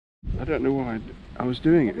I don't know why I was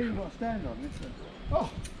doing it. You've got to stand on this. Oh,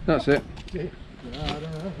 that's it.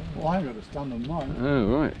 Well, I ain't got to stand on mine. Oh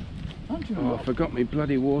right. Don't you Oh, know? I forgot me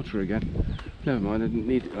bloody water again. Never mind, I didn't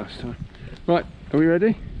need it last time. Right, are we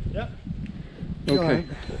ready? Yep. Okay.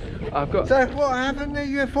 I've got. So what happened?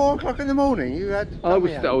 You had 4 o'clock in the morning. You had. I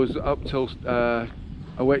was up till I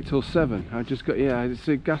wait till 7. I just got, yeah, it's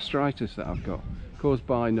a gastritis that I've got caused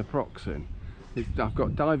by naproxen. I've got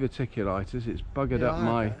diverticulitis. It's buggered up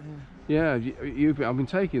my. Yeah, I've been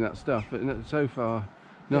taking that stuff, but so far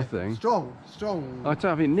nothing. Yeah, strong. I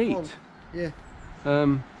have it neat. Strong.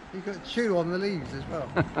 Yeah. You've got to chew on the leaves as well.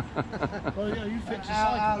 Well, yeah, you fix the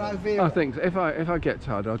cycle. I think so. If I get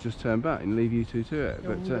tired, I'll just turn back and leave you two to it. Yeah,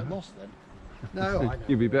 but we'll get lost then. No, I know.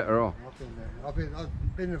 You'd be better off. I've been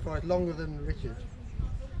in the forest longer than Richard.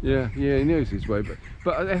 Yeah, he knows his way.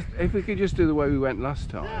 But if we could just do the way we went last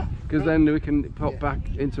time, because then we can pop back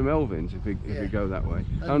into Melvin's if we go that way.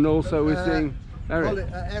 And also we're seeing Eric.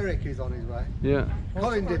 Eric is on his way. Yeah.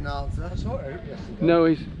 Colin didn't answer. I saw Eric yesterday. No,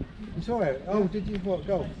 You saw Eric? Oh, did you what,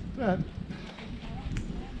 golf?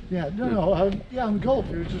 Yeah, on golf.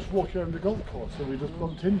 He was just walking around the golf course, so we just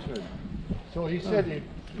bumped into him. So he said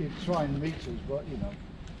he'd try and meet us, but you know,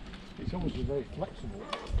 it's obviously very flexible.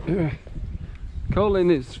 Yeah.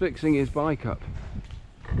 Colin is fixing his bike up.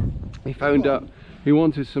 He phoned up. He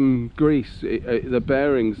wanted some grease. The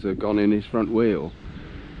bearings are gone in his front wheel,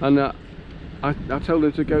 and I told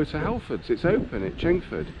him to go to Halfords. It's open at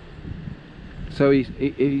Chingford. So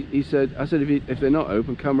he said, I said if they're not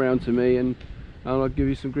open, come round to me and I'll give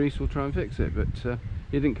you some grease. We'll try and fix it. But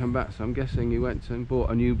he didn't come back, so I'm guessing he went and bought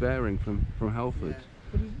a new bearing from Halfords. Yeah.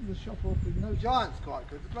 But isn't the shop open? No, Giant's quite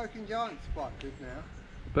good. The bloke in Giant's quite good now.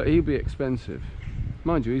 But he'll be expensive.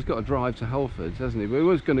 Mind you, he's got to drive to Halfords, hasn't he? But he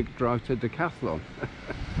was going to drive to Decathlon.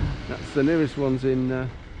 That's the nearest one's in, I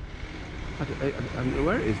don't know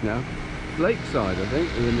where it is now. Lakeside, I think,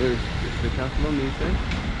 is the nearest Decathlon these days.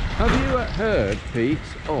 Have you heard, Pete,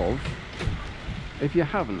 of, if you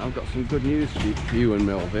haven't, I've got some good news for you and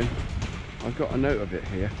Melvin. I've got a note of it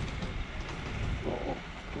here. Oh,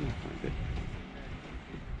 can I find it?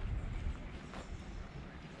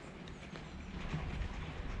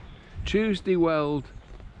 Tuesday Weld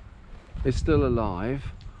is still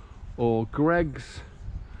alive, or Greg's,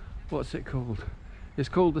 what's it called? It's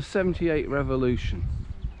called the 78 Revolution,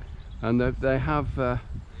 and they have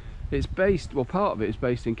it's based, well, part of it is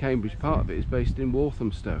based in Cambridge, part of it is based in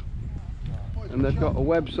Walthamstow, and they've got a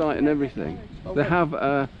website and everything. They have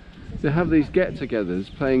these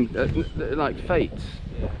get-togethers playing like fates,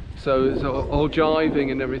 so it's all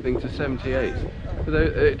jiving and everything to 78.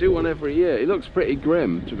 They do one every year. It looks pretty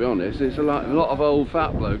grim, to be honest. It's a lot of old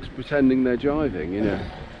fat blokes pretending they're jiving, you know.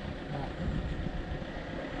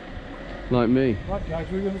 Like me. Right guys,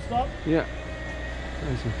 we're going to stop? Yeah.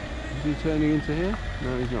 Is he turning into here?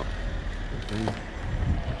 No, he's not. Okay.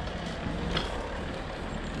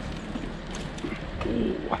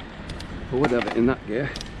 Ooh. I would have it in that gear.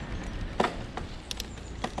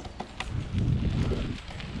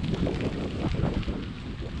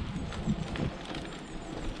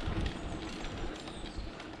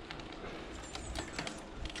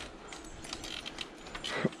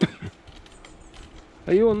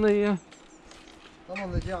 Are you on the I'm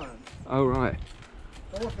on the Giant. Oh right.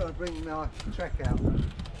 I was going to bring my Trek out.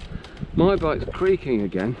 My bike's creaking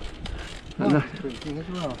again. Mine's creaking as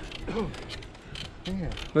well. Yeah.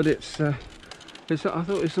 But it's I thought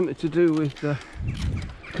it was something to do with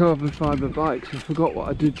carbon fibre bikes. I forgot what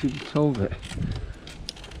I did to solve it.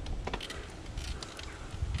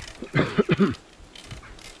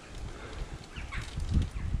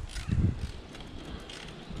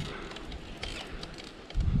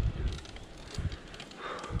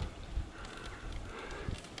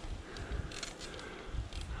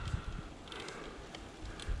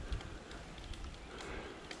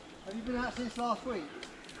 Have you been out since last week?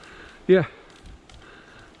 Yeah.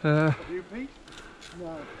 Have you, Pete?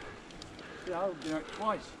 No. Yeah, I've been out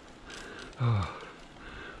twice. Oh,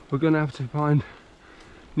 we're going to have to find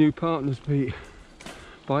new partners, Pete.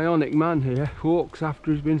 Bionic man here walks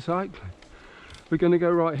after he's been cycling. We're going to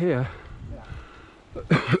go right here.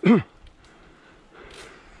 Yeah.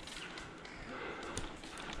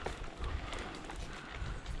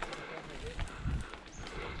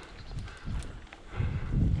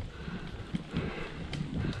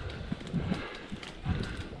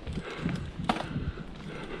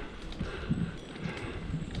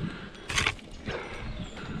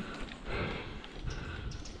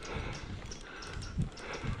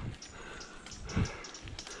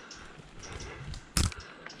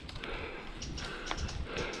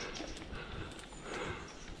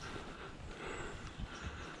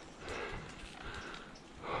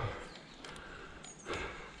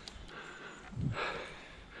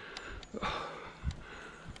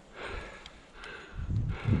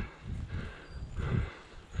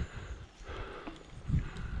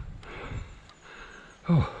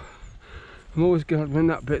 Oh, I'm always glad when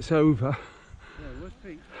that bit's over. Yeah, where's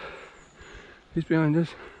Pete? He's behind us.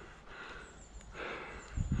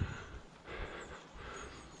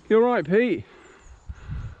 You're right, Pete.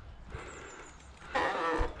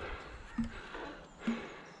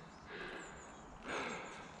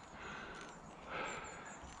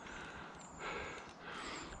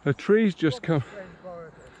 A tree's just come.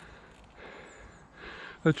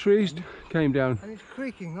 A tree's came down. And it's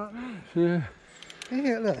creaking like that. Yeah.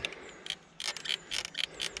 Yeah, look.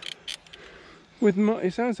 With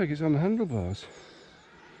it sounds like it's on the handlebars.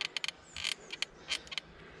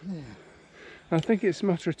 Yeah. I think it's a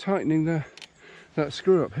matter of tightening that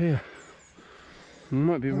screw up here. I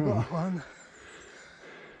might be I've wrong. got one.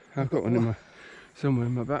 I've got one in my somewhere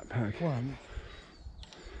in my backpack. One.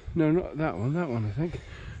 No, not that one. That one, I think.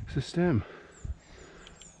 It's the stem.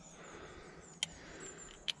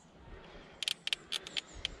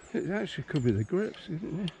 It actually could be the grips,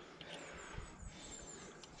 isn't it?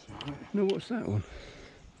 No, what's that one?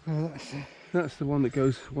 Oh, that's it. That's the one that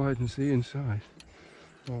goes widens the inside.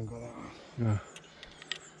 I haven't got that one. No.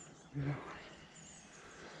 Yeah.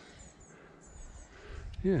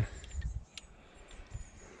 Yeah.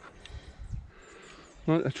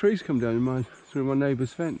 Well, a tree's come down through my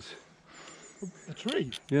neighbour's fence. A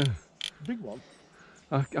tree? Yeah. A big one?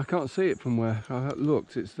 I can't see it from where I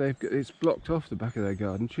looked. It's blocked off the back of their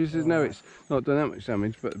garden. She says no, it's not done that much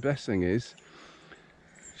damage. But the best thing is,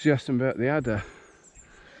 she asked them about the adder.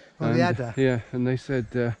 Oh, the adder? Yeah, and they said,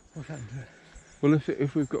 What's happened to it? well,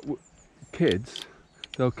 if we've got kids,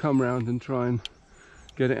 they'll come round and try and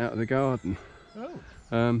get it out of the garden. Oh.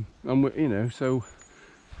 And you know, so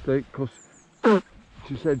of course,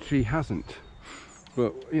 she said she hasn't.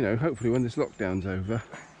 But you know, hopefully when this lockdown's over,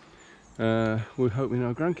 we're hoping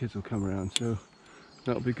our grandkids will come around, so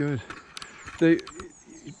that'll be good. They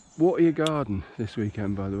water your garden this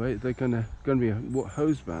weekend, by the way. They're gonna be a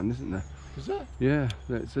hose ban, isn't there? Is that? Yeah,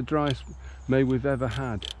 it's the driest May we've ever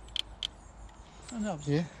had. I know.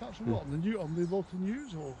 Yeah. That's what on the local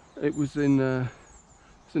news, or It was in, no,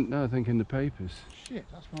 I think in the papers. shit.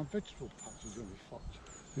 That's my vegetable patch is going to be fucked.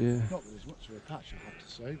 Yeah. Not that there's much of a patch, I have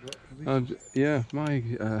to say, but at least Yeah, my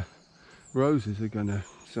roses are going to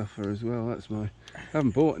suffer as well. That's I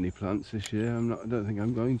haven't bought any plants this year. I don't think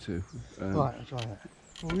I'm going to. Right, I'll try that.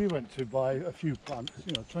 well, we went to buy a few plants,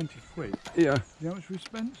 20 quid. Yeah. You know how much we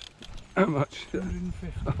spent? How much?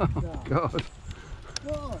 250. Oh, God.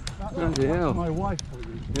 Bloody That's hell. my wife for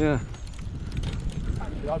you. Yeah.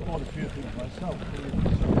 Actually, I bought a few things myself.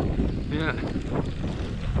 Yeah.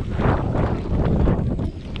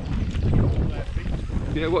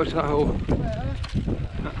 Yeah, what's that all?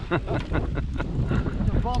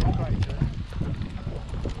 The bomb crater.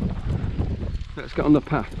 Let's get on the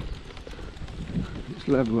path. It's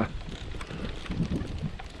leveler.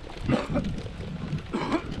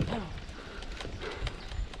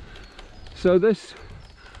 So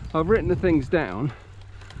I've written the things down,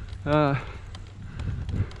 but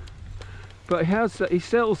he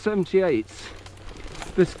sells 78s.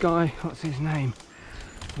 This guy, what's his name?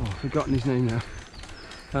 Oh, I've forgotten his name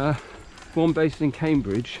now. One based in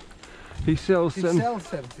Cambridge. He sells He sells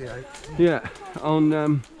 78. yeah, on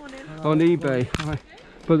eBay,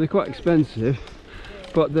 but they're quite expensive.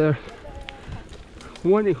 But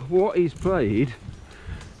what he's played,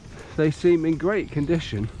 they seem in great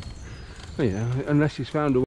condition. You know, unless he's found a